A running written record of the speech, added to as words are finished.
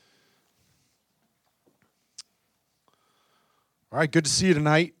All right, good to see you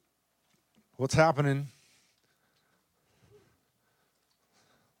tonight. What's happening?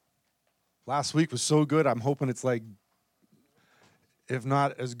 Last week was so good. I'm hoping it's like, if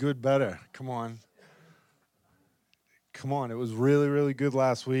not as good, better. Come on. Come on. It was really, really good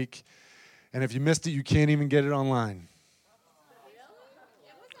last week. And if you missed it, you can't even get it online.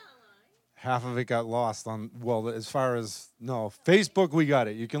 Half of it got lost on, Facebook, we got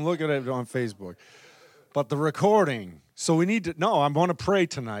it. You can look at it on Facebook. But the recording, so we need to, I want to pray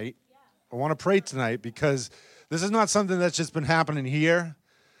tonight. I want to pray tonight because this is not something that's just been happening here.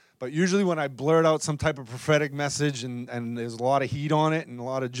 But usually when I blurt out some type of prophetic message and there's a lot of heat on it and a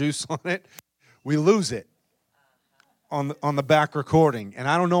lot of juice on it, we lose it on the back recording. And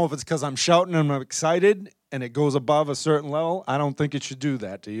I don't know if it's because I'm shouting and I'm excited and it goes above a certain level. I don't think it should do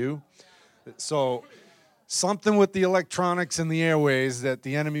that, do you? So something with the electronics and the airways that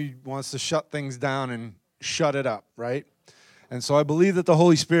the enemy wants to shut things down and shut it up, right? And so I believe that the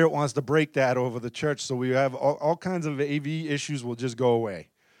Holy Spirit wants to break that over the church so we have all kinds of AV issues will just go away.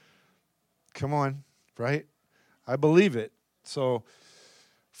 Come on, right? I believe it. So,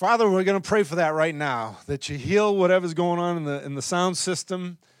 Father, we're going to pray for that right now, that you heal whatever's going on in the sound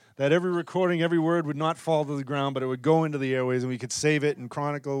system, that every recording, every word would not fall to the ground, but it would go into the airways, and we could save it and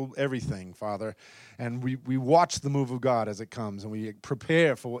chronicle everything, Father. And we watch the move of God as it comes, and we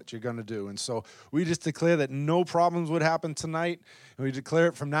prepare for what you're going to do. And so we just declare that no problems would happen tonight, and we declare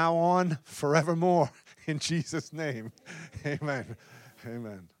it from now on forevermore in Jesus' name. Amen.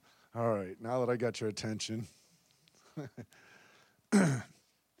 Amen. All right, now that I got your attention.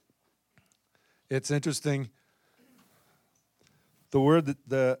 It's interesting. The word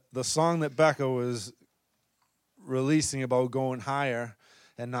that the song that Becca was releasing about going higher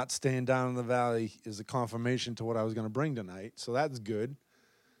and not staying down in the valley is a confirmation to what I was going to bring tonight. So that's good.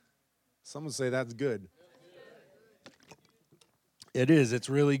 Someone say that's good. It is. It's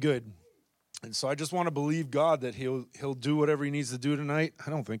really good. And so I just want to believe God that he'll do whatever he needs to do tonight. I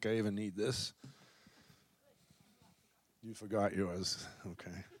don't think I even need this. You forgot yours.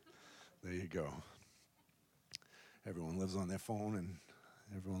 Okay. There you go. Everyone lives on their phone and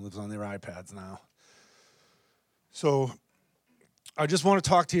everyone lives on their iPads now. So I just want to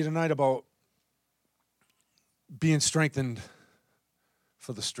talk to you tonight about being strengthened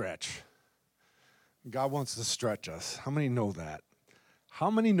for the stretch. God wants to stretch us. How many know that? How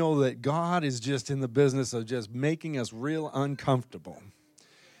many know that God is just in the business of just making us real uncomfortable?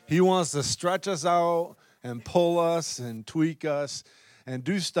 He wants to stretch us out and pull us and tweak us and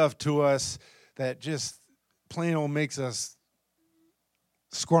do stuff to us that just plain old makes us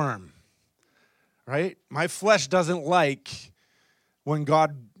squirm, right? My flesh doesn't like when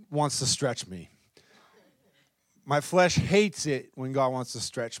God wants to stretch me. My flesh hates it when God wants to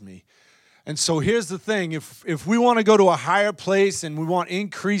stretch me. And so here's the thing, if we want to go to a higher place and we want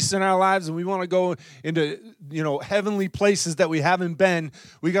increase in our lives and we want to go into, heavenly places that we haven't been,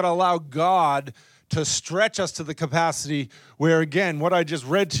 we got to allow God to stretch us to the capacity where, again, what I just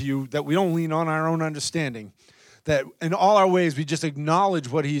read to you, that we don't lean on our own understanding, that in all our ways we just acknowledge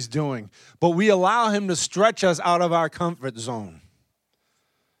what he's doing, but we allow him to stretch us out of our comfort zone.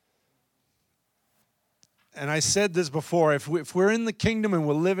 And I said this before, if we're in the kingdom and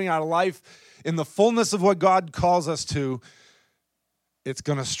we're living our life in the fullness of what God calls us to, it's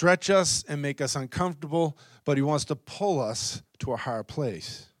going to stretch us and make us uncomfortable, but he wants to pull us to a higher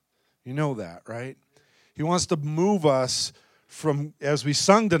place. You know that, right? He wants to move us from, as we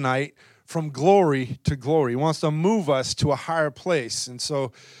sung tonight, from glory to glory. He wants to move us to a higher place. And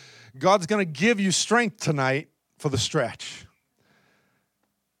so God's going to give you strength tonight for the stretch.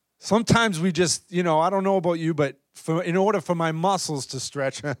 Sometimes we just, I don't know about you, but in order for my muscles to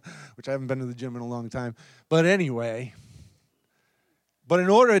stretch, which I haven't been to the gym in a long time, but anyway, in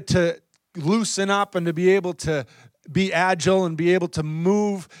order to loosen up and to be able to be agile and be able to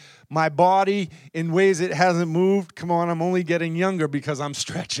move my body in ways it hasn't moved, come on, I'm only getting younger because I'm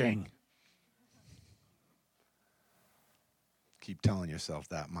stretching. Keep telling yourself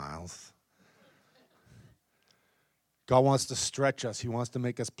that, Miles. God wants to stretch us. He wants to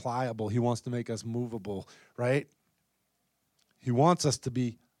make us pliable. He wants to make us movable, right? He wants us to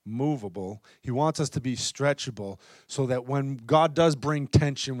be movable. He wants us to be stretchable so that when God does bring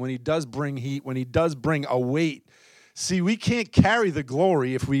tension, when he does bring heat, when he does bring a weight, see, we can't carry the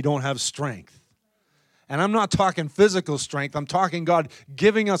glory if we don't have strength. And I'm not talking physical strength. I'm talking God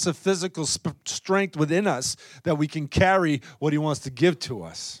giving us a physical strength within us that we can carry what he wants to give to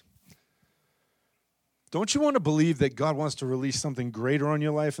us. Don't you want to believe that God wants to release something greater on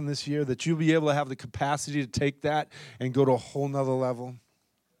your life in this year, that you'll be able to have the capacity to take that and go to a whole nother level?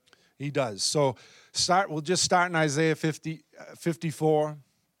 He does. So we'll just start in Isaiah 54.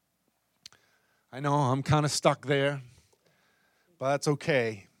 I know I'm kind of stuck there, but that's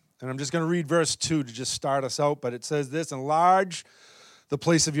okay. And I'm just going to read verse 2 to just start us out. But it says this: enlarge the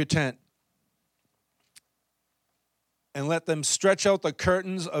place of your tent, and let them stretch out the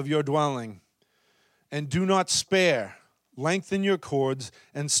curtains of your dwelling, and do not spare. Lengthen your cords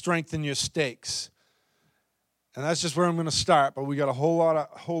and strengthen your stakes. And that's just where I'm going to start. But we got a whole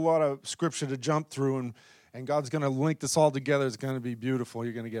lot of scripture to jump through, and God's going to link this all together. It's going to be beautiful.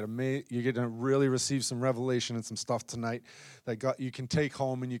 You're going to really receive some revelation and some stuff tonight that you can take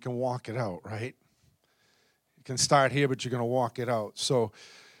home and you can walk it out. Right? You can start here, but you're going to walk it out. So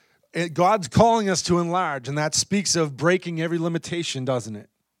God's calling us to enlarge, and that speaks of breaking every limitation, doesn't it?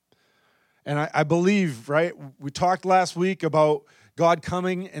 And I believe, right, we talked last week about God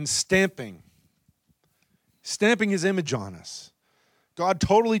coming and stamping his image on us. God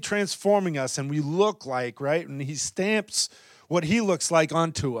totally transforming us, and we look like, right, and he stamps what he looks like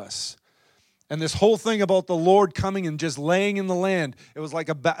onto us. And this whole thing about the Lord coming and just laying in the land, it was like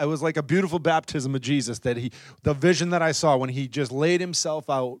a beautiful baptism of Jesus, the vision that I saw when he just laid himself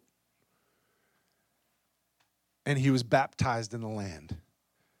out and he was baptized in the land.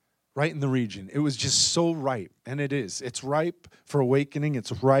 Right in the region. It was just so ripe, and it is. It's ripe for awakening.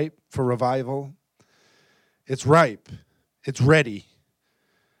 It's ripe for revival. It's ripe. It's ready.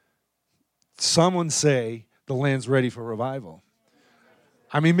 Someone say the land's ready for revival.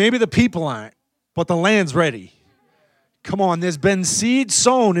 I mean, maybe the people aren't, but the land's ready. Come on, there's been seed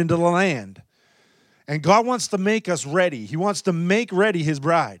sown into the land, and God wants to make us ready. He wants to make ready his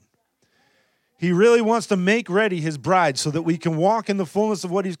bride. He really wants to make ready his bride so that we can walk in the fullness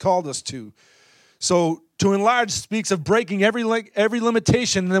of what he's called us to. So to enlarge speaks of breaking every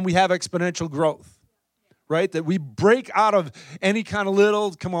limitation, and then we have exponential growth, right? That we break out of any kind of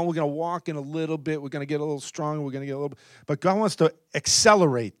little, come on, we're going to walk in a little bit, we're going to get a little stronger, we're going to get a little, but God wants to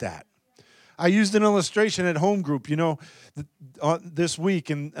accelerate that. I used an illustration at home group, this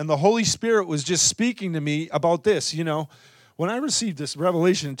week, and the Holy Spirit was just speaking to me about this, When I received this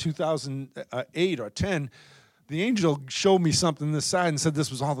revelation in 2008 or 10, the angel showed me something this side and said this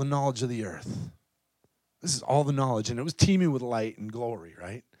was all the knowledge of the earth. This is all the knowledge, and it was teeming with light and glory,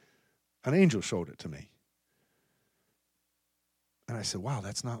 right? An angel showed it to me. And I said, wow,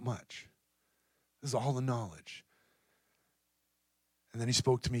 that's not much. This is all the knowledge. And then he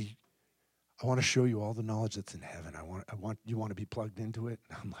spoke to me, I want to show you all the knowledge that's in heaven. You want to be plugged into it?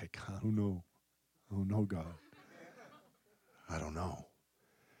 And I'm like, oh no, God. I don't know.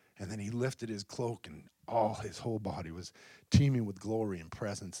 And then he lifted his cloak, and his whole body was teeming with glory and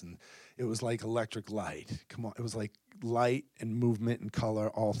presence, and it was like electric light. Come on, it was like light and movement and color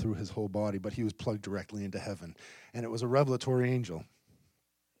all through his whole body, but he was plugged directly into heaven. And it was a revelatory angel,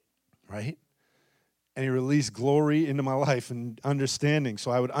 right? And he released glory into my life and understanding,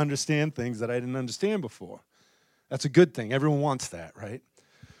 so I would understand things that I didn't understand before. That's a good thing. Everyone wants that, right?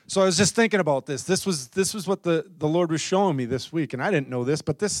 So I was just thinking about this. This was what the Lord was showing me this week, and I didn't know this,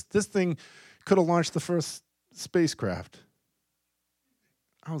 but this thing could have launched the first spacecraft.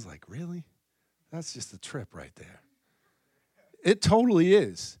 I was like, really? That's just a trip right there. It totally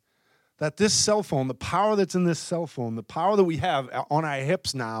is. That this cell phone, the power that's in this cell phone, the power that we have on our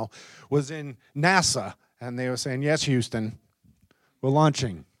hips now was in NASA, and they were saying, yes, Houston, we're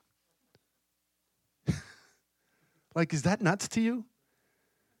launching. Like, is that nuts to you?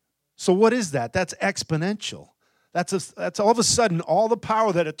 So what is that? That's exponential. That's all of a sudden all the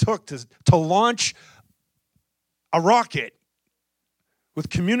power that it took to launch a rocket with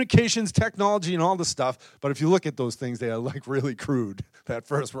communications technology and all the stuff. But if you look at those things, they are like really crude, that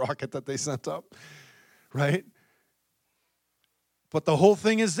first rocket that they sent up, right? But the whole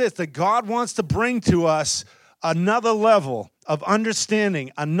thing is this, that God wants to bring to us another level of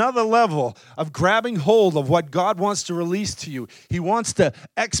understanding, another level of grabbing hold of what God wants to release to you. He wants to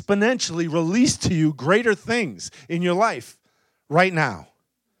exponentially release to you greater things in your life right now,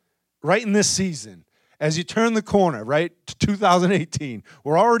 right in this season. As you turn the corner, right, to 2018,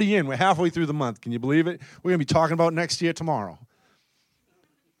 we're already in. We're halfway through the month. Can you believe it? We're going to be talking about next year tomorrow.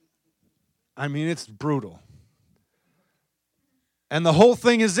 I mean, it's brutal. And the whole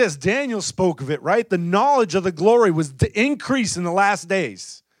thing is this. Daniel spoke of it, right? The knowledge of the glory was to increase in the last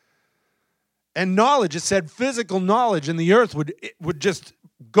days. And knowledge, it said physical knowledge in the earth would just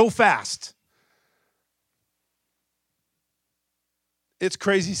go fast. It's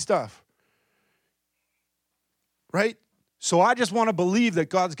crazy stuff. Right? So I just want to believe that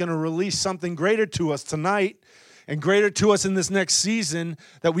God's going to release something greater to us tonight and greater to us in this next season,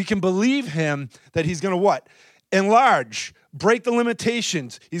 that we can believe him, that he's going to what? enlarge, break the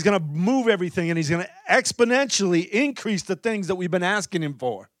limitations. He's going to move everything, and he's going to exponentially increase the things that we've been asking him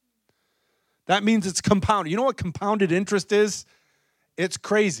for. That means it's compounded. You know what compounded interest is? It's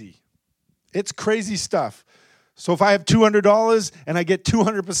crazy. It's crazy stuff. So if I have $200 and I get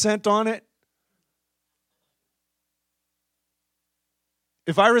 200% on it,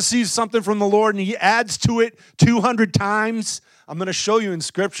 if I receive something from the Lord and he adds to it 200 times, I'm going to show you in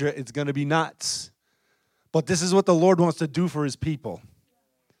Scripture, it's going to be nuts. But this is what the Lord wants to do for his people.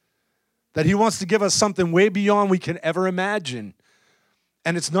 That he wants to give us something way beyond we can ever imagine.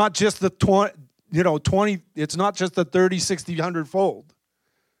 And it's not just the 20, it's not just the 30, 60, 100 fold.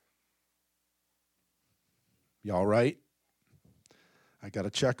 Y'all right? I got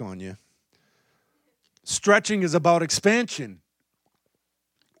to check on you. Stretching is about expansion.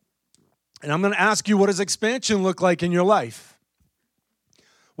 And I'm going to ask you, what does expansion look like in your life?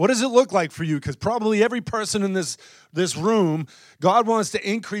 What does it look like for you? Because probably every person in this room, God wants to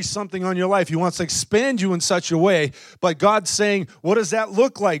increase something on your life. He wants to expand you in such a way. But God's saying, what does that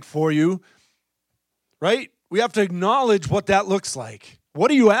look like for you? Right? We have to acknowledge what that looks like. What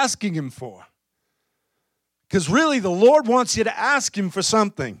are you asking him for? Because really, the Lord wants you to ask him for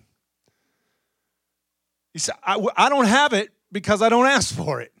something. He said, I don't have it because I don't ask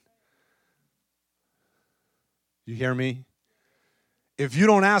for it. You hear me? If you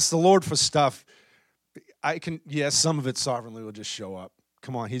don't ask the Lord for stuff, yes, some of it sovereignly will just show up.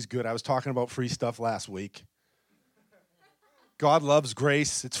 Come on, he's good. I was talking about free stuff last week. God loves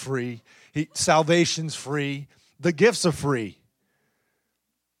grace. It's free. Salvation's free. The gifts are free.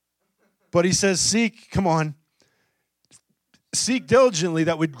 But he says, seek diligently,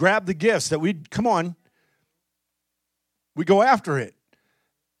 that we'd grab the gifts, that we go after it.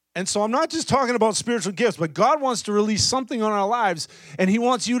 And so I'm not just talking about spiritual gifts, but God wants to release something on our lives, and he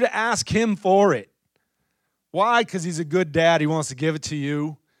wants you to ask him for it. Why? Because he's a good dad. He wants to give it to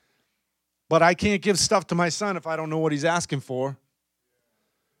you. But I can't give stuff to my son if I don't know what he's asking for.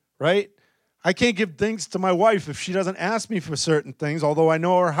 Right? I can't give things to my wife if she doesn't ask me for certain things, although I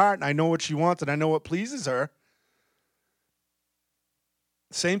know her heart and I know what she wants and I know what pleases her.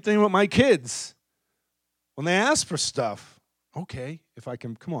 Same thing with my kids. When they ask for stuff, okay, if I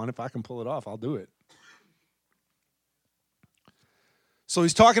can pull it off, I'll do it. So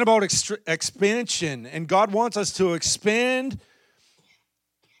he's talking about expansion, and God wants us to expand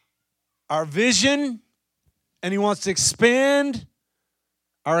our vision, and he wants to expand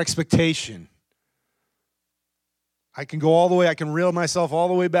our expectation. I can go all the way, I can reel myself all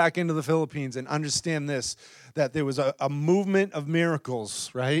the way back into the Philippines and understand this, that there was a movement of miracles,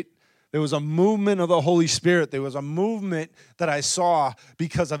 right? There was a movement of the Holy Spirit. There was a movement that I saw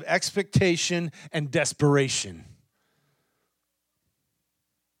because of expectation and desperation.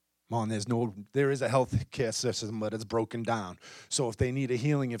 There is a health care system, but it's broken down. So if they need a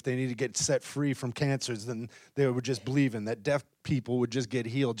healing, if they need to get set free from cancers, then they would just believe in that deaf people would just get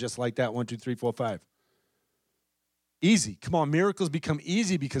healed just like that. 1, 2, 3, 4, 5. Easy. Come on, miracles become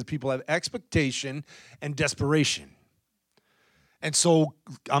easy because people have expectation and desperation. And so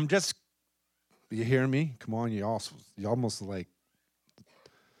you hearing me? Come on, you almost like,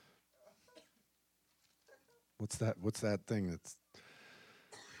 what's that thing that's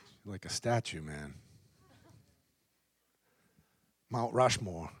like a statue, man? Mount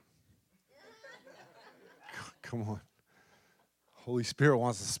Rushmore. Come on. Holy Spirit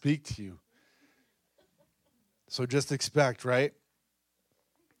wants to speak to you. So just expect, right?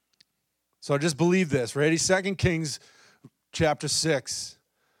 So just believe this. Ready? 2 Kings chapter 6,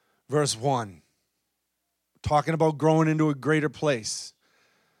 verse 1. Talking about growing into a greater place.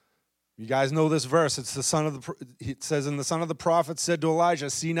 You guys know this verse. It says, and the son of the prophet said to Elijah,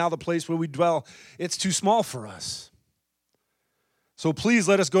 see now the place where we dwell, it's too small for us. So please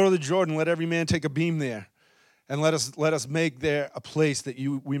let us go to the Jordan, let every man take a beam there, and let us make there a place that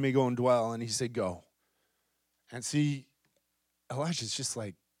we may go and dwell. And he said, go. And see, Elijah's just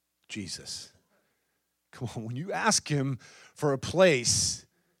like Jesus. Come on, when you ask him for a place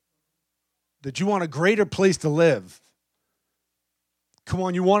that you want a greater place to live, come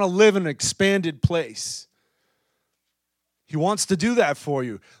on, you want to live in an expanded place. He wants to do that for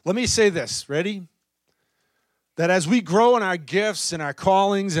you. Let me say this, ready? That as we grow in our gifts and our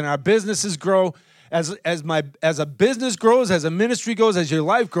callings and our businesses grow, as a business grows, as a ministry grows, as your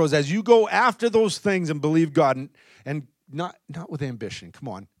life grows, as you go after those things and believe God, and not with ambition, come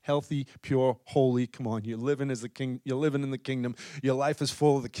on, healthy, pure, holy. Come on, you're living as the king. You're living in the kingdom. Your life is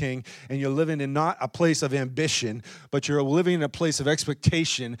full of the king, and you're living in not a place of ambition, but you're living in a place of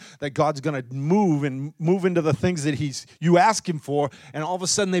expectation that God's going to move into the things that you ask him for, and all of a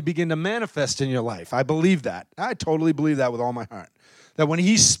sudden they begin to manifest in your life. I believe that. I totally believe that with all my heart. That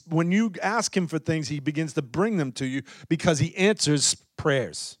when you ask him for things, he begins to bring them to you because he answers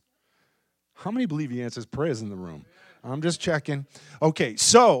prayers. How many believe he answers prayers in the room? I'm just checking. Okay,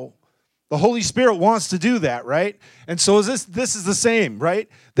 so the Holy Spirit wants to do that, right? And so this is the same, right?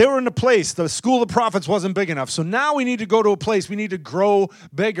 They were in a place, the school of the prophets wasn't big enough. So now we need to go to a place, we need to grow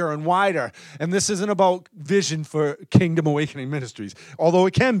bigger and wider. And this isn't about vision for Kingdom Awakening Ministries, although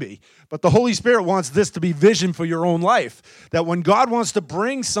it can be. But the Holy Spirit wants this to be vision for your own life. That when God wants to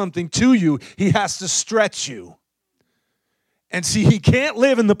bring something to you, he has to stretch you. And see, he can't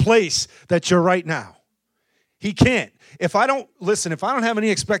live in the place that you're right now. He can't. If I don't have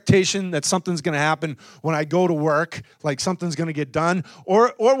any expectation that something's going to happen when I go to work, like something's going to get done,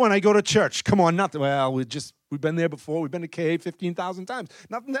 or when I go to church, come on, we've been there before, we've been to KA 15,000 times.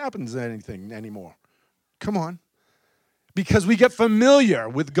 Nothing happens to anything anymore. Come on. Because we get familiar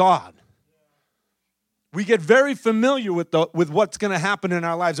with God. We get very familiar with what's going to happen in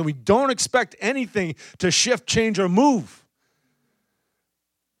our lives, and we don't expect anything to shift, change, or move.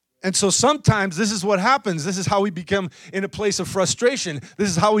 And so sometimes this is what happens. This is how we become in a place of frustration. This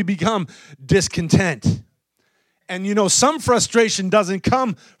is how we become discontent. And some frustration doesn't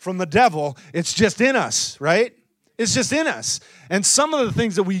come from the devil. It's just in us, right? It's just in us. And some of the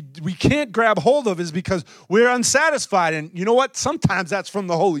things that we can't grab hold of is because we're unsatisfied. And you know what? Sometimes that's from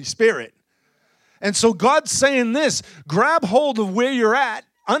the Holy Spirit. And so God's saying this, grab hold of where you're at,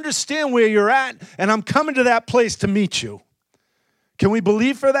 understand where you're at, and I'm coming to that place to meet you. Can we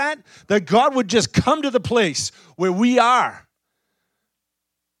believe for that? That God would just come to the place where we are.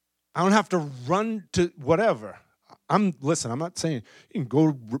 I don't have to run to whatever. I'm not saying you can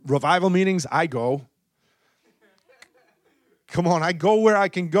go to revival meetings. I go. Come on, I go where I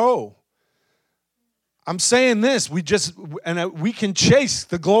can go. I'm saying this, we can chase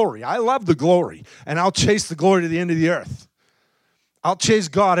the glory. I love the glory, and I'll chase the glory to the end of the earth. I'll chase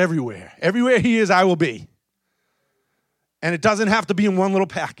God everywhere. Everywhere he is, I will be. And it doesn't have to be in one little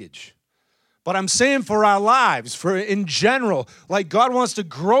package. But I'm saying for our lives, for in general, like God wants to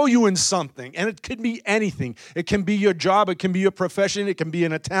grow you in something. And it could be anything. It can be your job. It can be your profession. It can be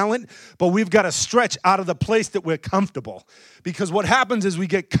in a talent. But we've got to stretch out of the place that we're comfortable. Because what happens is we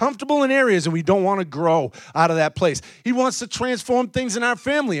get comfortable in areas and we don't want to grow out of that place. He wants to transform things in our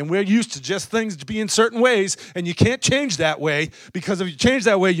family. And we're used to just things to be in certain ways. And you can't change that way. Because if you change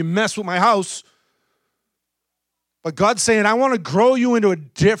that way, you mess with my house. But God's saying, I want to grow you into a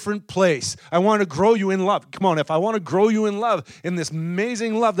different place. I want to grow you in love. Come on, if I want to grow you in love, in this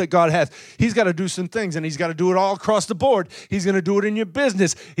amazing love that God has, he's got to do some things, and he's got to do it all across the board. He's going to do it in your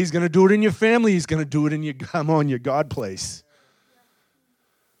business. He's going to do it in your family. He's going to do it in your God place.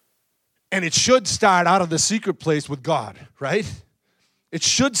 And it should start out of the secret place with God, right? It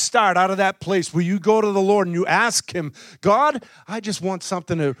should start out of that place where you go to the Lord and you ask him, God, I just want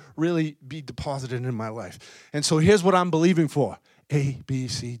something to really be deposited in my life. And so here's what I'm believing for. A, B,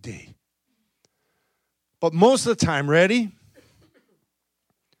 C, D. But most of the time, ready?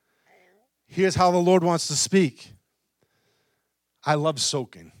 Here's how the Lord wants to speak. I love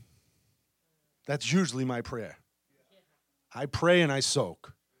soaking. That's usually my prayer. I pray and I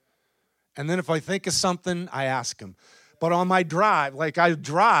soak. And then if I think of something, I ask him. But on my drive, I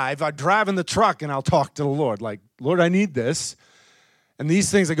drive in the truck and I'll talk to the Lord. Like, Lord, I need this. And these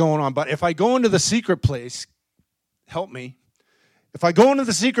things are going on. But if I go into the secret place, help me. If I go into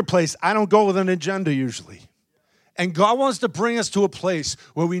the secret place, I don't go with an agenda usually. And God wants to bring us to a place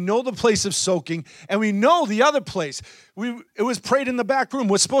where we know the place of soaking and we know the other place. It was prayed in the back room.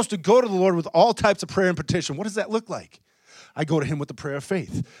 We're supposed to go to the Lord with all types of prayer and petition. What does that look like? I go to him with the prayer of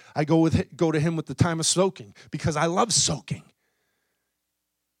faith. I go to him with the time of soaking because I love soaking.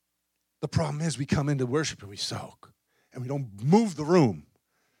 The problem is we come into worship and we soak and we don't move the room.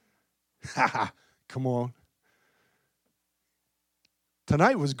 Come on.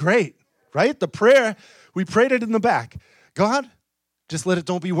 Tonight was great, right? The prayer, we prayed it in the back. God, just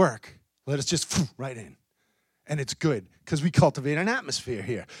don't be work. Let us just right in. And it's good because we cultivate an atmosphere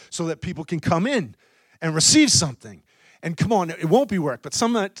here so that people can come in and receive something. And come on, it won't be work, but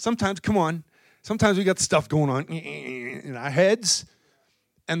sometimes, come on, sometimes we got stuff going on in our heads,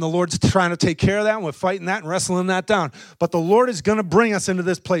 and the Lord's trying to take care of that, and we're fighting that and wrestling that down. But the Lord is going to bring us into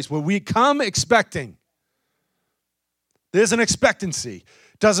this place where we come expecting. There's an expectancy.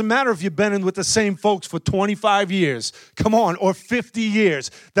 Doesn't matter if you've been in with the same folks for 25 years, come on, or 50 years,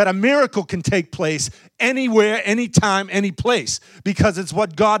 that a miracle can take place anywhere, anytime, any place, because it's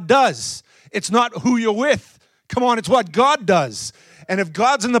what God does. It's not who you're with. Come on, it's what God does. And if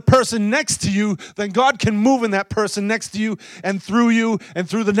God's in the person next to you, then God can move in that person next to you and through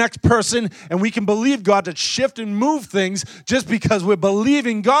the next person. And we can believe God to shift and move things just because we're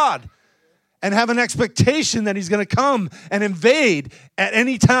believing God and have an expectation that he's going to come and invade at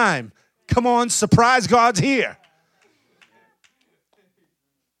any time. Come on, surprise, God's here.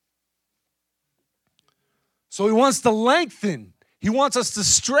 So he wants to lengthen. He wants us to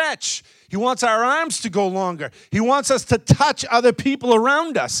stretch. He wants our arms to go longer. He wants us to touch other people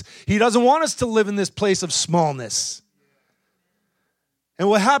around us. He doesn't want us to live in this place of smallness. And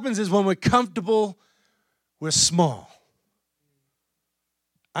what happens is when we're comfortable, we're small.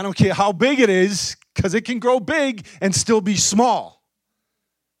 I don't care how big it is, because it can grow big and still be small.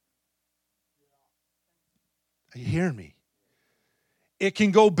 Are you hearing me? It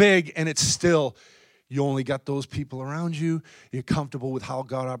can go big and it's still, you only got those people around you. You're comfortable with how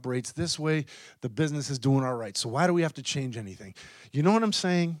God operates this way. The business is doing all right. So why do we have to change anything? You know what I'm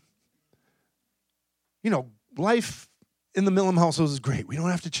saying? You know, life in the Millam household is great. We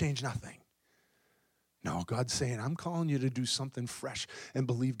don't have to change nothing. No, God's saying, I'm calling you to do something fresh and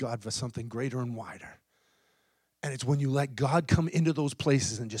believe God for something greater and wider. And it's when you let God come into those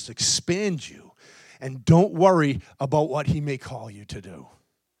places and just expand you and don't worry about what he may call you to do.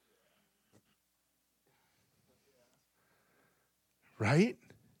 Right?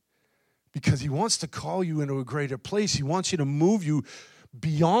 Because he wants to call you into a greater place. He wants you to move you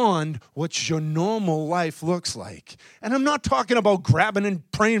beyond what your normal life looks like. And I'm not talking about grabbing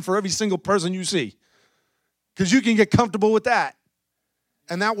and praying for every single person you see. Because you can get comfortable with that.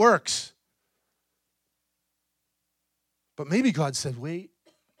 And that works. But maybe God said, wait,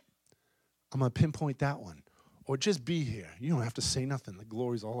 I'm going to pinpoint that one. Or just be here. You don't have to say nothing. The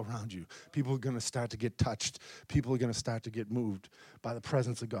glory's all around you. People are going to start to get touched. People are going to start to get moved by the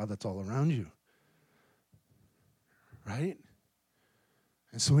presence of God that's all around you. Right?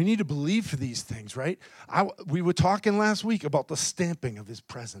 And so we need to believe for these things, right? We were talking last week about the stamping of his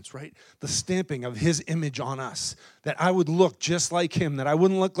presence, right? The stamping of his image on us. That I would look just like him, that I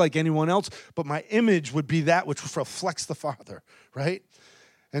wouldn't look like anyone else, but my image would be that which reflects the Father, right?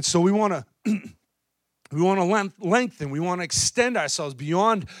 And so we want to lengthen. We want to extend ourselves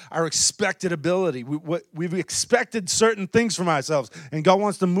beyond our expected ability. We've expected certain things from ourselves, and God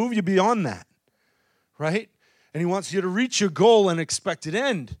wants to move you beyond that, right? And he wants you to reach your goal and expected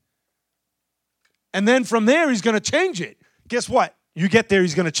end. And then from there, he's going to change it. Guess what? You get there,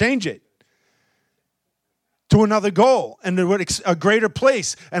 he's going to change it to another goal and to a greater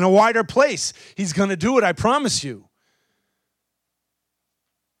place and a wider place. He's going to do it, I promise you.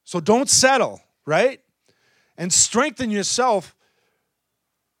 So don't settle, right? And strengthen yourself.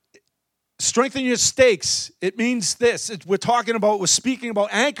 Strengthen your stakes. It means this. We're speaking about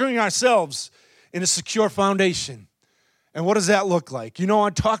anchoring ourselves in a secure foundation. And what does that look like? You know, I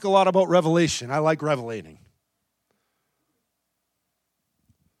talk a lot about revelation. I like revelating.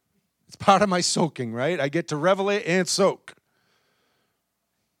 It's part of my soaking, right? I get to revelate and soak.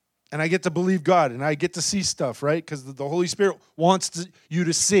 And I get to believe God, and I get to see stuff, right? Because the Holy Spirit wants you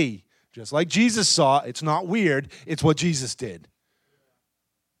to see. Just like Jesus saw, it's not weird. It's what Jesus did.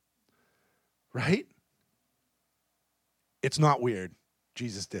 Right? It's not weird.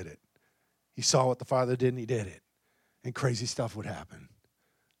 Jesus did it. He saw what the Father did, and he did it. And crazy stuff would happen.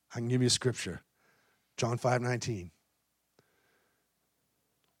 I can give you a scripture. John 5:19.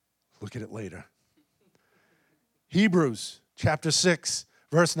 Look at it later. Hebrews chapter 6,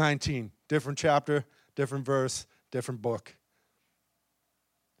 verse 19. Different chapter, different verse, different book.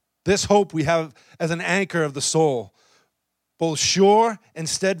 This hope we have as an anchor of the soul, both sure and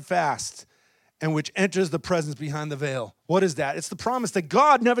steadfast, and which enters the presence behind the veil. What is that? It's the promise that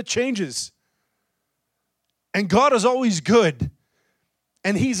God never changes. And God is always good.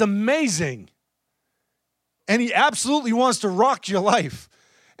 And he's amazing. And he absolutely wants to rock your life.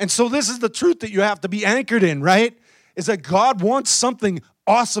 And so this is the truth that you have to be anchored in, right? Is that God wants something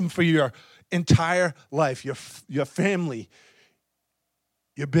awesome for your entire life, your family,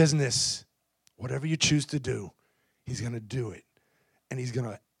 your business, whatever you choose to do, he's going to do it. And he's going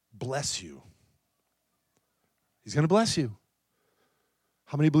to bless you. He's going to bless you.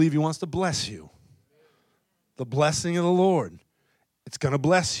 How many believe he wants to bless you? The blessing of the Lord. It's going to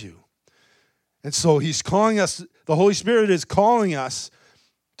bless you. And so he's calling us, the Holy Spirit is calling us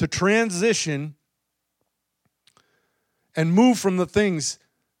to transition and move from the things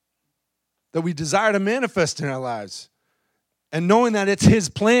that we desire to manifest in our lives and knowing that it's his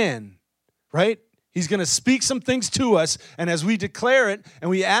plan, right? He's going to speak some things to us, and as we declare it and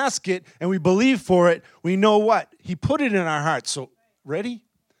we ask it and we believe for it, we know what? He put it in our hearts. So, ready?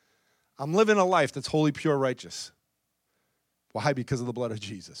 I'm living a life that's holy, pure, righteous. Why? Because of the blood of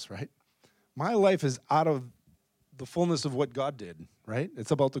Jesus, right? My life is out of the fullness of what God did, right?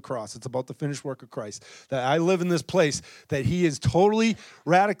 It's about the cross. It's about the finished work of Christ. That I live in this place, that he has totally,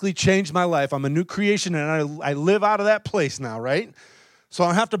 radically changed my life. I'm a new creation, and I live out of that place now, right? So I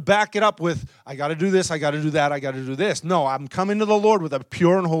don't have to back it up with, I got to do this, I got to do that, I got to do this. No, I'm coming to the Lord with a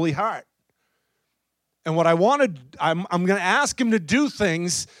pure and holy heart. And what I want to, I'm going to ask him to do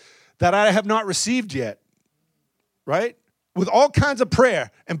things that I have not received yet, right? With all kinds of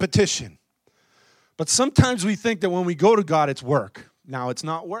prayer and petition. But sometimes we think that when we go to God, it's work. Now, it's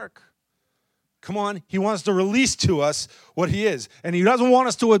not work. Come on. He wants to release to us what he is. And he doesn't want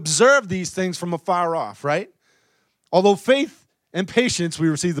us to observe these things from afar off, right? Although faith and patience, we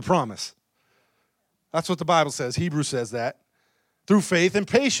receive the promise. That's what the Bible says. Hebrews says that. Through faith and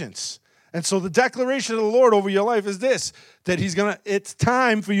patience. And so the declaration of the Lord over your life is this, that it's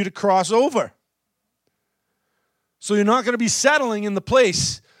time for you to cross over. So you're not going to be settling in the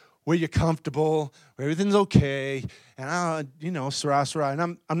place where you're comfortable, where everything's okay, and sarah, sarah.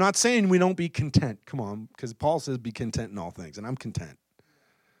 And I'm not saying we don't be content. Come on, because Paul says be content in all things, and I'm content.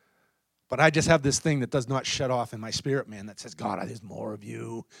 But I just have this thing that does not shut off in my spirit, man, that says, God, there's more of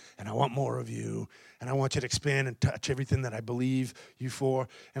you, and I want more of you, and I want you to expand and touch everything that I believe you for,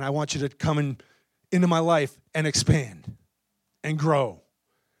 and I want you to come into my life and expand and grow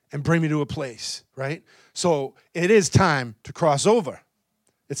and bring me to a place, right? So it is time to cross over.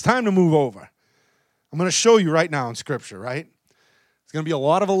 It's time to move over. I'm going to show you right now in Scripture, right? It's going to be a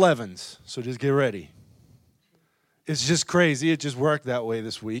lot of 11s, so just get ready. It's just crazy. It just worked that way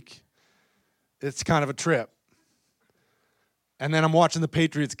this week. It's kind of a trip. And then I'm watching the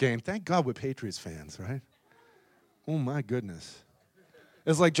Patriots game. Thank God we're Patriots fans, right? Oh, my goodness.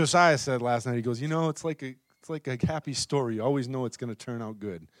 It's like Josiah said last night. He goes, it's like a happy story. You always know it's going to turn out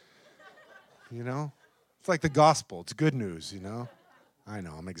good. It's like the gospel. It's good news, I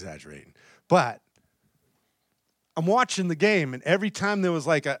know, I'm exaggerating. But I'm watching the game, and every time there was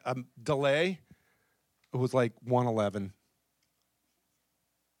like a delay, it was like 111.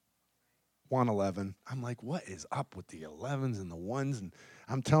 111. I'm like, what is up with the 11s and the 1s? And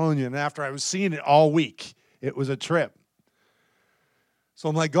I'm telling you, and after I was seeing it all week, it was a trip. So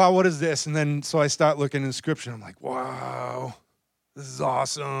I'm like, God, what is this? And then so I start looking in Scripture, and I'm like, wow, this is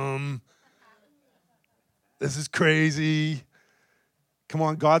awesome. This is crazy. Come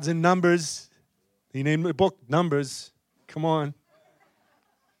on, God's in Numbers. He named the book Numbers. Come on.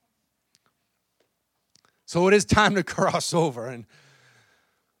 So it is time to cross over. And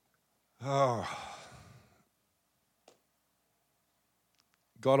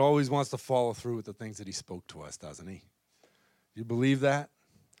God always wants to follow through with the things that he spoke to us, doesn't he? You believe that?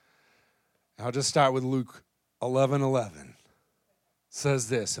 I'll just start with Luke 11:11. It says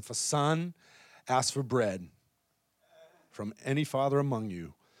this, if a son asks for bread from any father among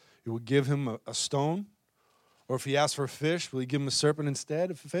you, you will give him a stone? Or if he asks for a fish, will he give him a serpent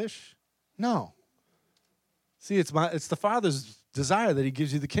instead of a fish? No. See, it's the Father's desire that he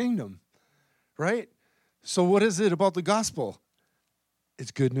gives you the kingdom, right? So what is it about the gospel?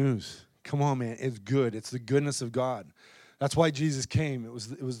 It's good news. Come on, man. It's good. It's the goodness of God. That's why Jesus came. It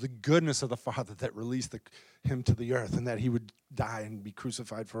was the goodness of the Father that released him to the earth, and that he would die and be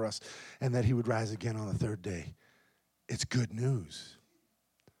crucified for us, and that he would rise again on the third day. It's good news.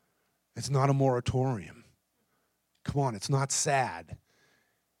 It's not a moratorium. Come on, it's not sad.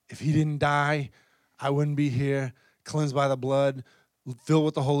 If he didn't die, I wouldn't be here, cleansed by the blood, filled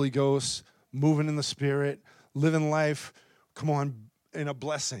with the Holy Ghost, moving in the Spirit, living life, come on, in a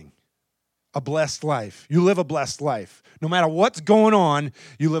blessing, a blessed life. You live a blessed life. No matter what's going on,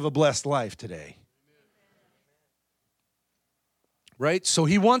 you live a blessed life today. Right? So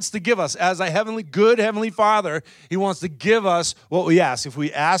he wants to give us, as a good Heavenly Father, he wants to give us what we ask. If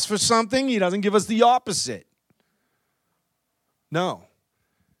we ask for something, he doesn't give us the opposite. No.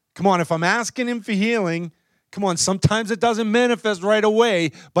 Come on, if I'm asking him for healing, come on, sometimes it doesn't manifest right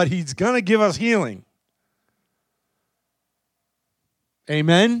away, but he's going to give us healing.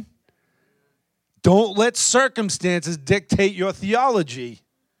 Amen? Don't let circumstances dictate your theology.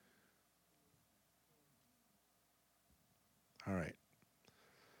 All right.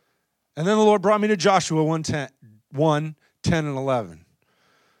 And then the Lord brought me to Joshua 1:10 and 11.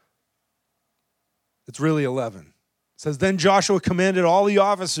 It's really 11. It says, then Joshua commanded all the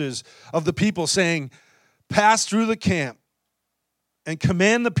officers of the people, saying, pass through the camp and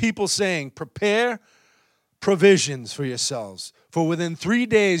command the people, saying, prepare provisions for yourselves. For within 3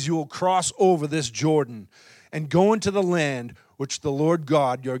 days you will cross over this Jordan and go into the land which the Lord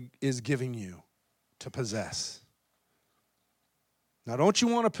God is giving you to possess. Now, don't you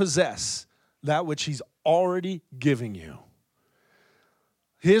want to possess that which he's already giving you?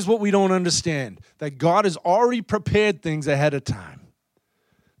 Here's what we don't understand, that God has already prepared things ahead of time,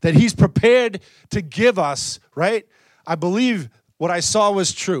 that he's prepared to give us, right? I believe what I saw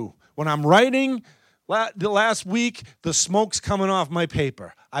was true. When I'm writing the last week, the smoke's coming off my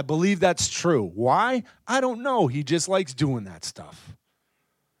paper. I believe that's true. Why? I don't know. He just likes doing that stuff,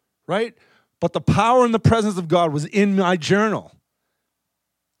 right? But the power and the presence of God was in my journal.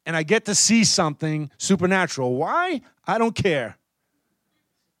 And I get to see something supernatural. Why? I don't care.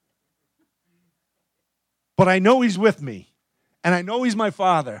 But I know he's with me. And I know he's my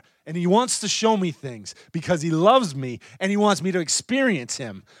Father. And he wants to show me things because he loves me and he wants me to experience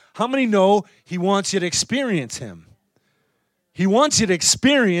him. How many know he wants you to experience him? He wants you to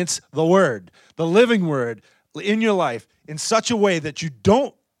experience the Word, the living Word in your life in such a way that you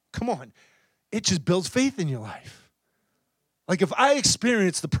don't, come on, it just builds faith in your life. Like if I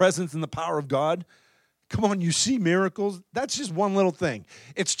experience the presence and the power of God, come on, you see miracles. That's just one little thing.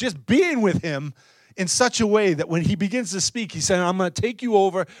 It's just being with him in such a way that when he begins to speak, he said, I'm going to take you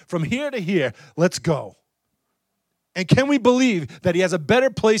over from here to here. Let's go. And can we believe that he has a better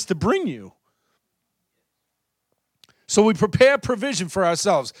place to bring you? So we prepare provision for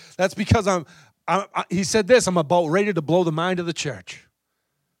ourselves. That's because he said this, I'm about ready to blow the mind of the church.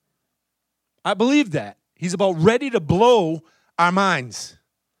 I believe that. He's about ready to blow our minds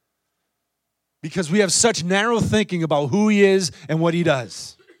because we have such narrow thinking about who he is and what he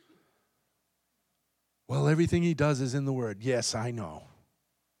does. Well, everything he does is in the Word. Yes, I know.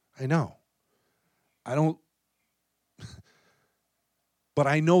 I don't. But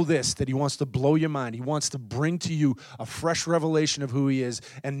I know this, that he wants to blow your mind. He wants to bring to you a fresh revelation of who he is,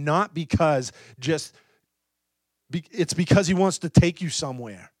 and not because it's because he wants to take you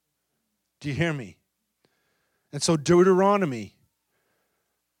somewhere. Do you hear me? And so Deuteronomy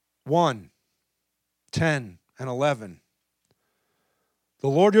 1, 10, and 11. The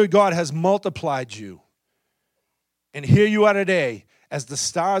Lord your God has multiplied you. And here you are today as the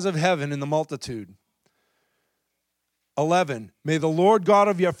stars of heaven in the multitude. 11. May the Lord God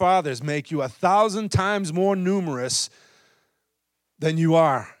of your fathers make you 1,000 times more numerous than you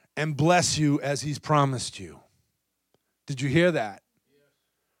are and bless you as he's promised you. Did you hear that?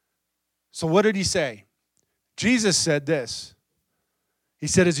 So what did he say? Jesus said this. He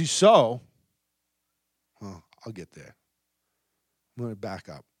said, as you sow, I'll get there. I'm going to back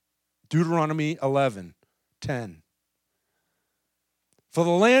up. Deuteronomy 11, 10. For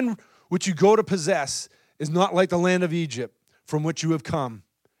the land which you go to possess is not like the land of Egypt, from which you have come,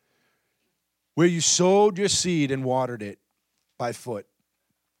 where you sowed your seed and watered it by foot,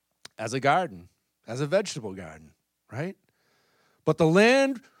 as a garden, as a vegetable garden, right? But the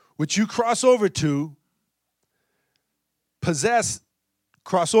land which you cross over to possess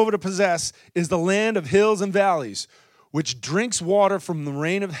is the land of hills and valleys, which drinks water from the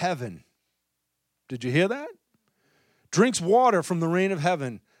rain of heaven. Did you hear that? Drinks water from the rain of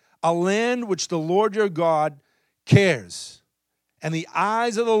heaven, a land which the Lord your God cares. And the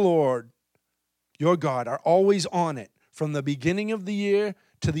eyes of the Lord your God are always on it, from the beginning of the year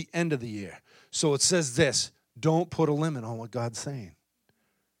to the end of the year. So it says this, don't put a limit on what God's saying.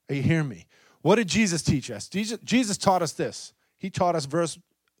 Are you hearing me? What did Jesus teach us? Jesus taught us this. He taught us verse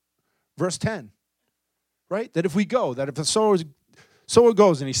 10, right? That if we go, that if the sower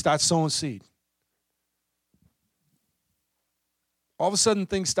goes and he starts sowing seed, all of a sudden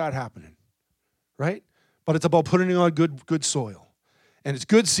things start happening, right? But it's about putting it on good soil. And it's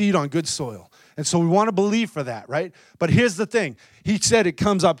good seed on good soil. And so we want to believe for that, right? But here's the thing. He said it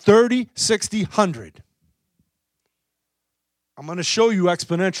comes up 30, 60, 100. I'm going to show you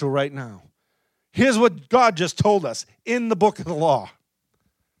exponential right now. Here's what God just told us in the book of the law.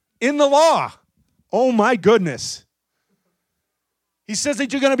 In the law. Oh my goodness. He says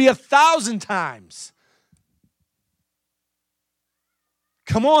that you're going to be 1,000 times.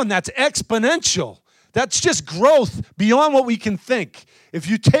 Come on, that's exponential. That's just growth beyond what we can think. If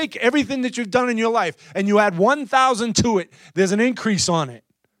you take everything that you've done in your life and you add 1,000 to it, there's an increase on it.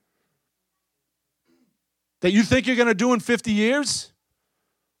 That you think you're going to do in 50 years?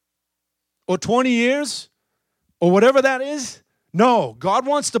 Or 20 years? Or whatever that is? No, God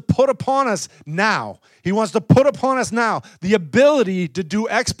wants to put upon us now. He wants to put upon us now the ability to do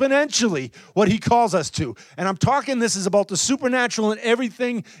exponentially what he calls us to. And I'm talking, this is about the supernatural in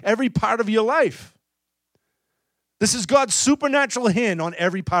everything, every part of your life. This is God's supernatural hand on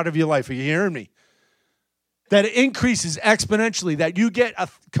every part of your life. Are you hearing me? that it increases exponentially, that you get,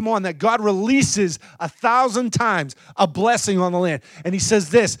 that God releases 1,000 times a blessing on the land. And he says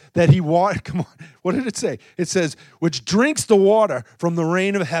this, that he, what did it say? It says, which drinks the water from the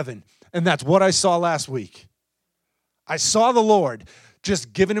rain of heaven. And that's what I saw last week. I saw the Lord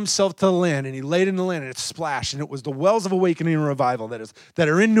just giving himself to the land, and he laid in the land, and it splashed, and it was the wells of awakening and revival that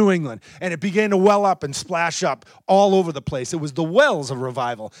are in New England, and it began to well up and splash up all over the place. It was the wells of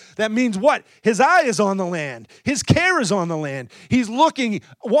revival. That means what? His eye is on the land. His care is on the land. He's looking,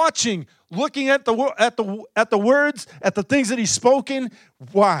 watching, looking at the words, at the things that he's spoken.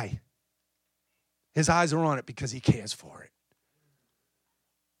 Why? His eyes are on it because he cares for it.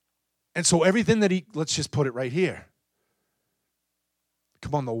 And so everything that let's just put it right here.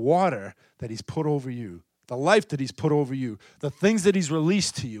 Come on, the water that he's put over you, the life that he's put over you, the things that he's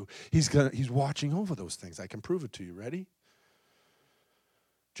released to you, he's watching over those things. I can prove it to you. Ready?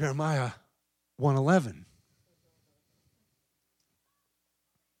 Jeremiah 1:11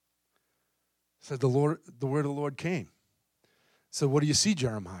 said the word of the Lord came. So what do you see,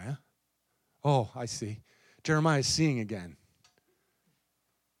 Jeremiah? Oh, I see. Jeremiah's seeing again.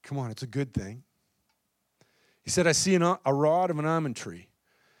 Come on, it's a good thing. He said, I see a rod of an almond tree.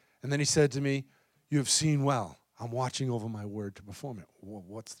 And then he said to me, you have seen well. I'm watching over my word to perform it.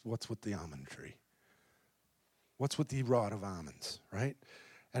 What's with the almond tree? What's with the rod of almonds, right?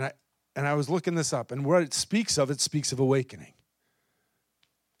 And I was looking this up, and what it speaks of awakening.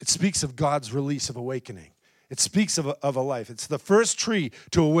 It speaks of God's release of awakening. It speaks of a life. It's the first tree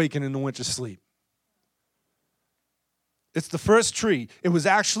to awaken in the winter sleep. It's the first tree. It was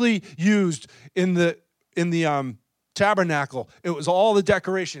actually used in the tabernacle. It was all the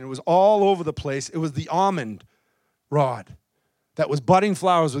decoration. It was all over the place. It was the almond rod that was budding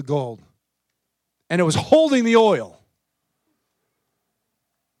flowers with gold. And it was holding the oil.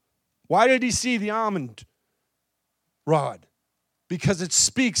 Why did he see the almond rod? Because it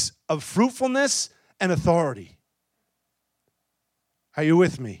speaks of fruitfulness and authority. Are you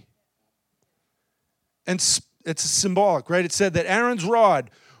with me? And it's symbolic, right? It said that Aaron's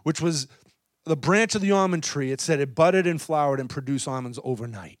rod, which was the branch of the almond tree, it said it budded and flowered and produced almonds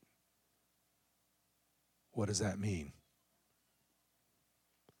overnight. What does that mean?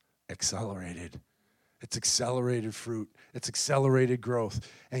 Accelerated. It's accelerated fruit. It's accelerated growth.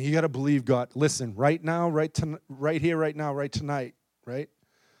 And you got to believe God. Listen, right now, right here, right now, right tonight, right?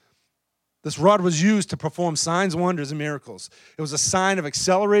 This rod was used to perform signs, wonders, and miracles. It was a sign of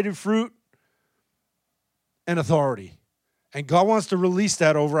accelerated fruit and authority. And God wants to release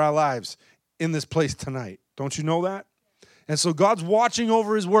that over our lives in this place tonight. Don't you know that? And so God's watching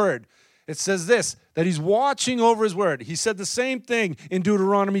over his word. It says this, that he's watching over his word. He said the same thing in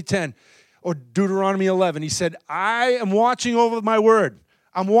Deuteronomy 10 or Deuteronomy 11. He said, I am watching over my word.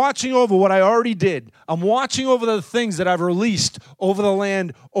 I'm watching over what I already did. I'm watching over the things that I've released over the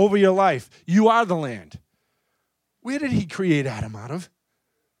land, over your life. You are the land. Where did he create Adam out of?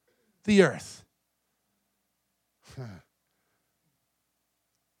 The earth.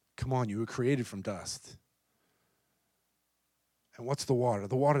 Come on, you were created from dust. And what's the water?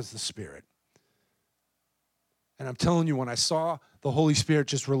 The water is the Spirit. And I'm telling you, when I saw the Holy Spirit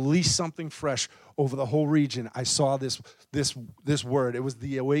just release something fresh over the whole region, I saw this word. It was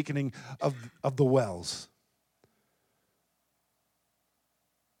the awakening of the wells.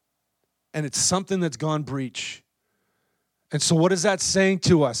 And it's something that's gone breach. And so what is that saying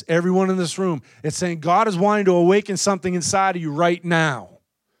to us? Everyone in this room, it's saying God is wanting to awaken something inside of you right now.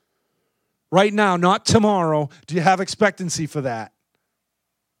 Right now, not tomorrow. Do you have expectancy for that?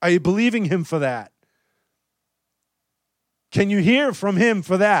 Are you believing him for that? Can you hear from him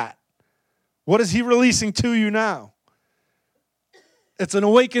for that? What is he releasing to you now? It's an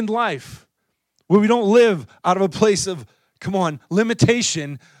awakened life where we don't live out of a place of,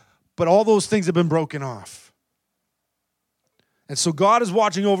 limitation, but all those things have been broken off. And so God is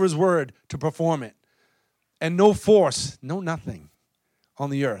watching over his word to perform it. And no force, no nothing on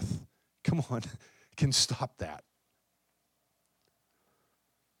the earth, can stop that.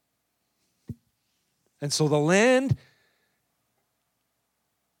 And so the land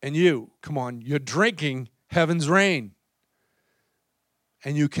and you, you're drinking heaven's rain.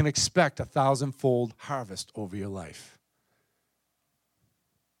 And you can expect 1,000-fold harvest over your life.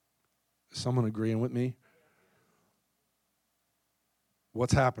 Is someone agreeing with me?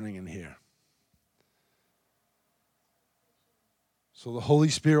 What's happening in here? So the Holy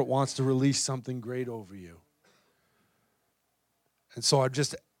Spirit wants to release something great over you. And so I'm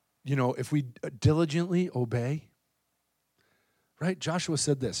just, if we diligently obey, right? Joshua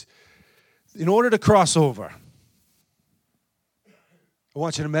said this, in order to cross over, I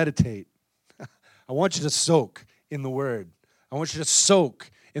want you to meditate. I I want you to soak in the word. I want you to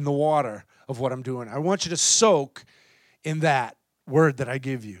soak in the water of what I'm doing. I want you to soak in that word that I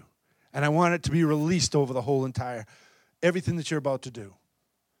give you. And I want it to be released over the whole entire, everything that you're about to do.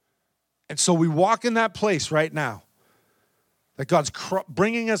 And so we walk in that place right now that God's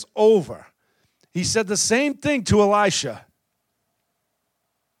bringing us over. He said the same thing to Elisha.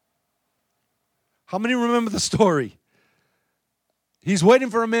 How many remember the story? He's waiting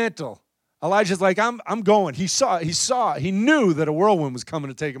for a mantle. Elijah's like, I'm going. He knew that a whirlwind was coming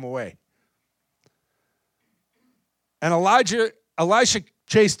to take him away. And Elisha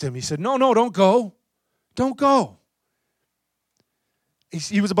chased him. He said, no, don't go. Don't go.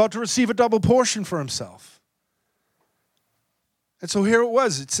 He was about to receive a double portion for himself. And so here it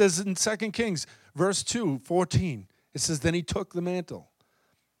was. It says in 2 Kings, verse 2:14, it says, then he took the mantle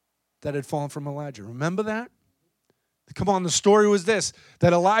that had fallen from Elijah. Remember that? Come on, the story was this,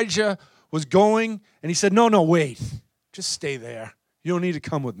 that Elijah was going, and he said, no, wait. Just stay there. You don't need to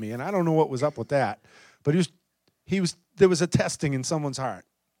come with me. And I don't know what was up with that. But there was a testing in someone's heart.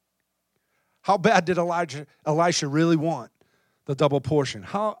 How bad did Elisha really want the double portion?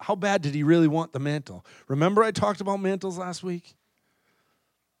 How bad did he really want the mantle? Remember I talked about mantles last week?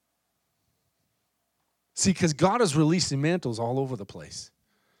 See, because God is releasing mantles all over the place.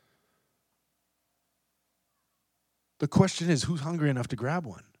 The question is, who's hungry enough to grab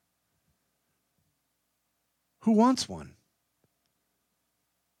one? Who wants one?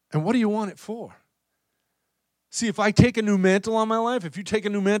 And what do you want it for? See, if I take a new mantle on my life, if you take a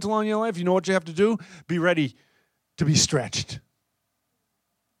new mantle on your life, you know what you have to do? Be ready to be stretched.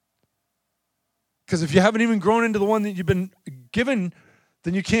 Because if you haven't even grown into the one that you've been given,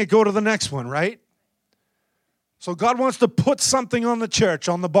 then you can't go to the next one, right? So God wants to put something on the church,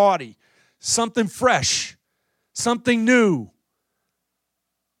 on the body, something fresh, something new,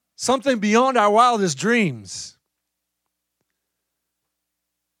 something beyond our wildest dreams.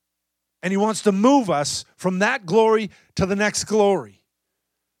 And he wants to move us from that glory to the next glory.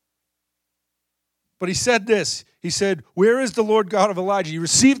 But he said this. He said, where is the Lord God of Elijah? He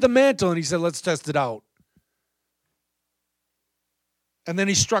received the mantle and he said, let's test it out. And then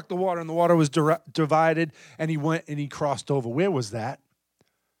he struck the water and the water was divided and he went and he crossed over. Where was that?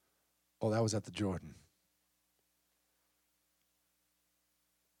 Oh, that was at the Jordan.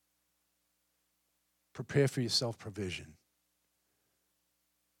 Prepare for yourself provision.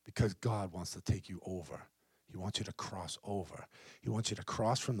 Because God wants to take you over. He wants you to cross over. He wants you to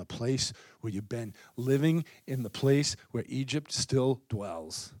cross from the place where you've been living in the place where Egypt still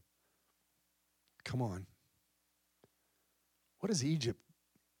dwells. Come on. What is Egypt?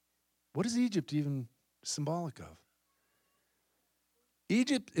 What is Egypt even symbolic of?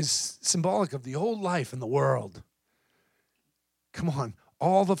 Egypt is symbolic of the old life in the world. Come on.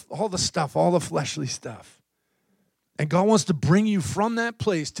 All the stuff, all the fleshly stuff. And God wants to bring you from that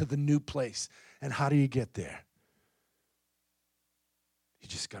place to the new place. And how do you get there? You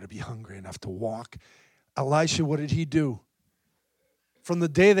just got to be hungry enough to walk. Elisha, what did he do? From the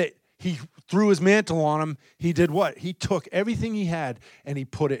day that he threw his mantle on him, he did what? He took everything he had and he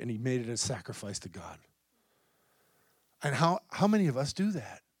put it and he made it a sacrifice to God. And how many of us do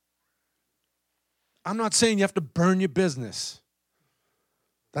that? I'm not saying you have to burn your business.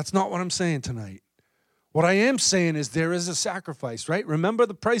 That's not what I'm saying tonight. What I am saying is there is a sacrifice, right? Remember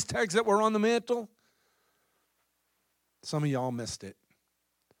the price tags that were on the mantle? Some of y'all missed it.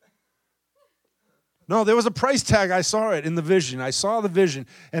 No, there was a price tag. I saw it in the vision. I saw the vision.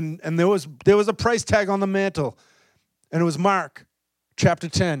 And there was a price tag on the mantle. And it was Mark chapter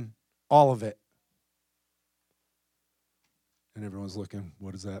 10, all of it. And everyone's looking,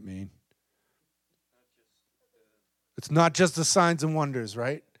 what does that mean? It's not just the signs and wonders,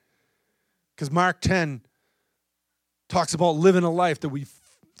 right? Because Mark 10 talks about living a life that we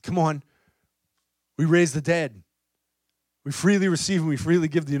raise the dead. We freely receive and we freely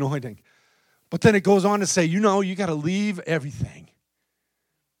give the anointing. But then it goes on to say, you got to leave everything.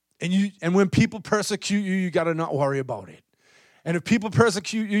 And when people persecute you, you got to not worry about it. And if people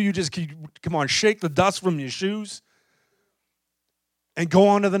persecute you, you just shake the dust from your shoes and go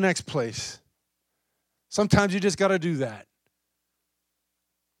on to the next place. Sometimes you just got to do that.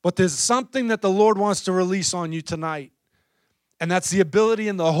 But there's something that the Lord wants to release on you tonight. And that's the ability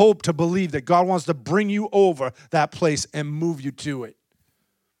and the hope to believe that God wants to bring you over that place and move you to it.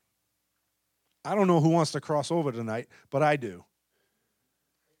 I don't know who wants to cross over tonight, but I do.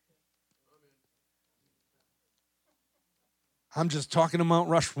 I'm just talking to Mount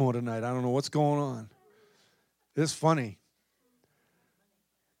Rushmore tonight. I don't know what's going on. It's funny.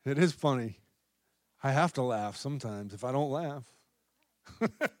 It is funny. I have to laugh sometimes. If I don't laugh,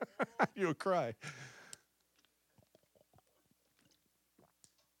 you a cry.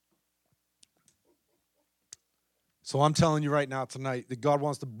 So I'm telling you right now tonight that God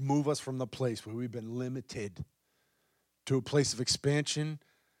wants to move us from the place where we've been limited to a place of expansion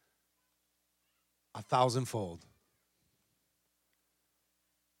 1,000-fold.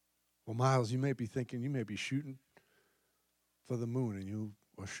 Well, Miles, you may be thinking you may be shooting for the moon and you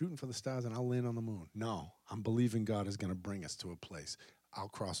are shooting for the stars and I'll land on the moon. No, I'm believing God is going to bring us to a place. I'll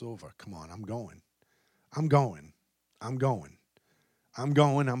cross over. Come on, I'm going. I'm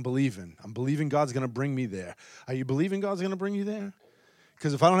believing. I'm believing God's going to bring me there. Are you believing God's going to bring you there?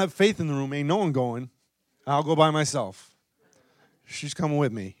 Because if I don't have faith in the room, ain't no one going. I'll go by myself. She's coming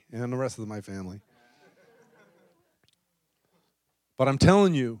with me and the rest of my family. But I'm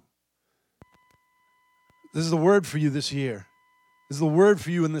telling you, this is the word for you this year. This is the word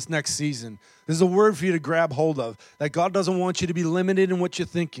for you in this next season. This is a word for you to grab hold of. That God doesn't want you to be limited in what you're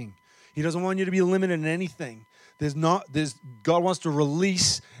thinking. He doesn't want you to be limited in anything. God wants to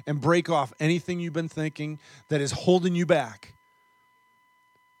release and break off anything you've been thinking that is holding you back.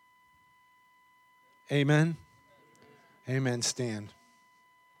 Amen. Amen. Stand.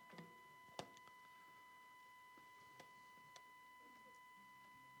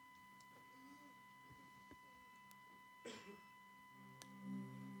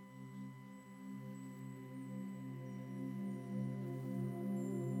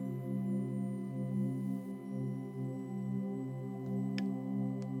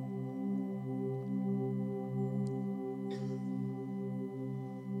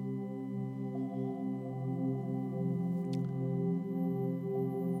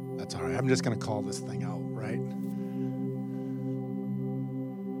 That's all right. I'm just going to call this thing out, right?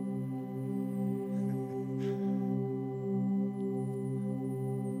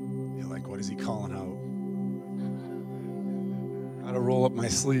 You're like, what is he calling out? I got to roll up my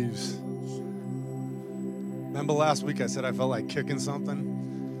sleeves. Remember last week I said I felt like kicking something?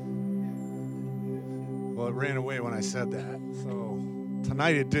 Well, it ran away when I said that. So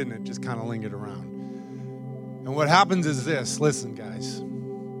tonight it didn't. It just kind of lingered around. And what happens is this. Listen, guys.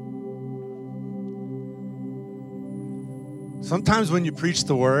 Sometimes when you preach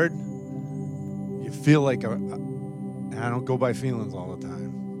the word, you feel like and I don't go by feelings all the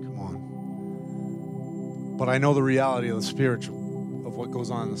time. Come on. But I know the reality of the spiritual, of what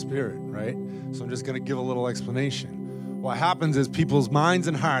goes on in the spirit, right? So I'm just going to give a little explanation. What happens is people's minds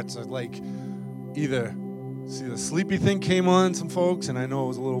and hearts are like either, see, the sleepy thing came on some folks, and I know it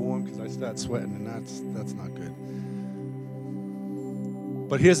was a little warm because I started sweating, and that's not good.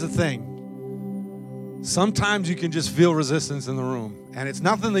 But here's the thing. Sometimes you can just feel resistance in the room. And it's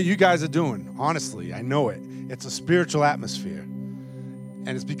nothing that you guys are doing. Honestly, I know it. It's a spiritual atmosphere. And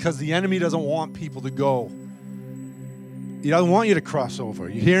it's because the enemy doesn't want people to go. He doesn't want you to cross over.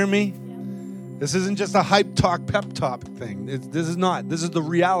 You hear me? This isn't just a hype talk, pep talk thing. This is not. This is the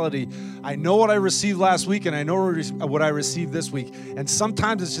reality. I know what I received last week, and I know what I received this week. And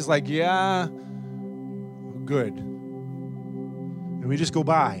sometimes it's just like, yeah, good. And we just go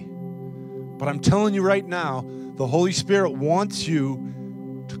by. But I'm telling you right now, the Holy Spirit wants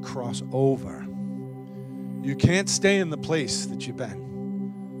you to cross over. You can't stay in the place that you've been.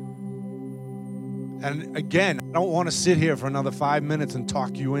 And again, I don't want to sit here for another 5 minutes and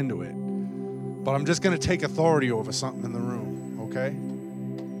talk you into it. But I'm just going to take authority over something in the room, okay?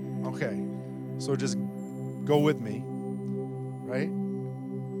 Okay. So just go with me, right?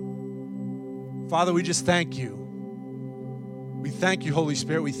 Father, we just thank you. We thank you, Holy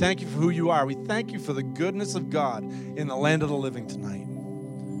Spirit. We thank you for who you are. We thank you for the goodness of God in the land of the living tonight.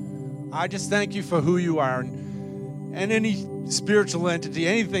 I just thank you for who you are. And any spiritual entity,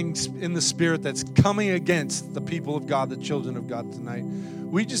 anything in the spirit that's coming against the people of God, the children of God tonight,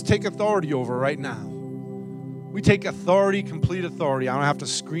 we just take authority over right now. We take authority, complete authority. I don't have to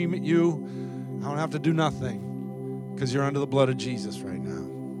scream at you. I don't have to do nothing because you're under the blood of Jesus right now.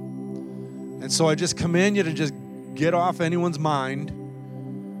 And so I just command you to just get off anyone's mind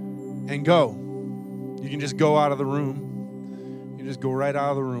and go. You can just go out of the room. You can just go right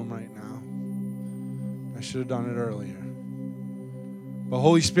out of the room right now. I should have done it earlier. But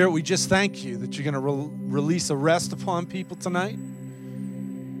Holy Spirit, we just thank you that you're going to release a rest upon people tonight.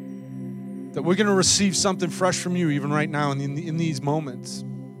 That we're going to receive something fresh from you even right now in these moments.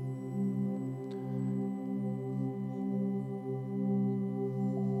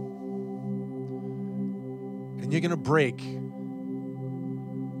 And you're going to break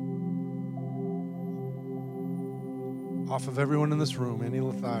off of everyone in this room any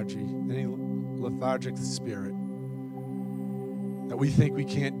lethargic spirit that we think we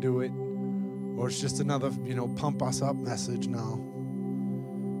can't do it, or it's just another, pump us up message. No.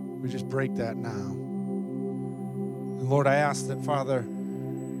 We just break that now. And Lord, I ask that, Father,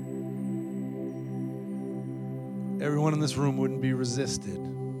 everyone in this room wouldn't be resisted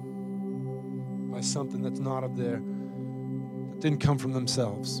by something that's not of there, that didn't come from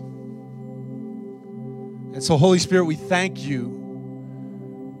themselves. And so, Holy Spirit, we thank you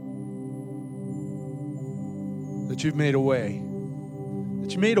that you've made a way,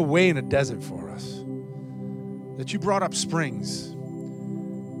 that you made a way in a desert for us, that you brought up springs,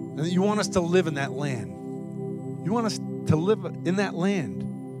 and that you want us to live in that land. You want us to live in that land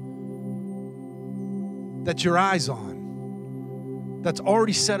that your eyes on, that's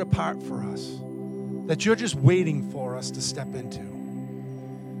already set apart for us, that you're just waiting for us to step into.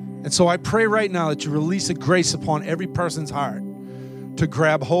 And so I pray right now that you release a grace upon every person's heart to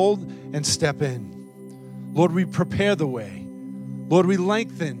grab hold and step in. Lord, we prepare the way. Lord, we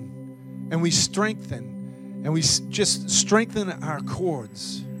lengthen and we strengthen and we just strengthen our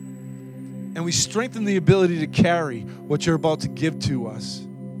cords. And we strengthen the ability to carry what you're about to give to us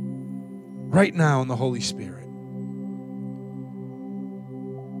right now in the Holy Spirit.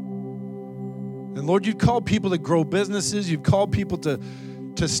 And Lord, you've called people to grow businesses. You've called people to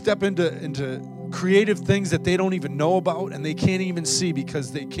step into creative things that they don't even know about and they can't even see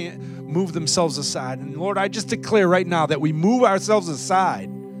because they can't move themselves aside. And Lord, I just declare right now that we move ourselves aside,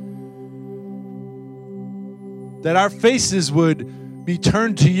 that our faces would be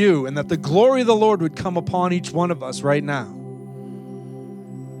turned to you, and that the glory of the Lord would come upon each one of us right now.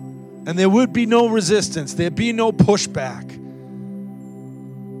 And there would be no resistance. There'd be no pushback.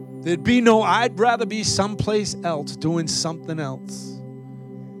 There'd be no, I'd rather be someplace else doing something else.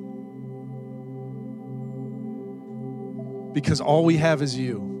 Because all we have is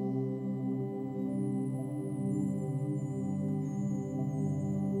you.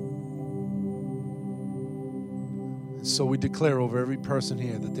 So we declare over every person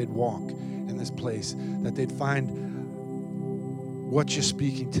here that they'd walk in this place, that they'd find what you're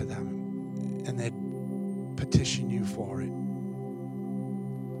speaking to them, and they'd petition you for it.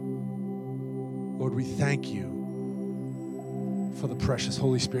 Lord, we thank you for the precious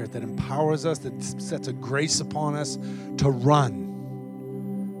Holy Spirit that empowers us, that sets a grace upon us to run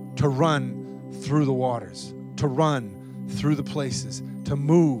through the waters, to run through the places, to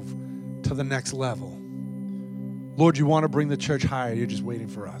move to the next level. Lord, you want to bring the church higher. You're just waiting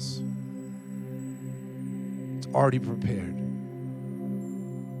for us. It's already prepared.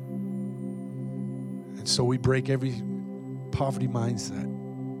 And so we break every poverty mindset.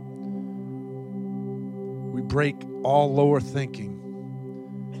 We break all lower thinking.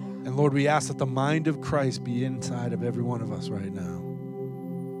 And Lord, we ask that the mind of Christ be inside of every one of us right now.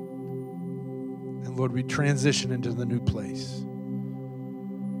 And Lord, we transition into the new place.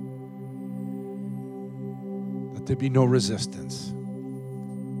 There be no resistance.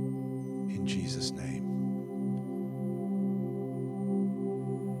 In Jesus' name.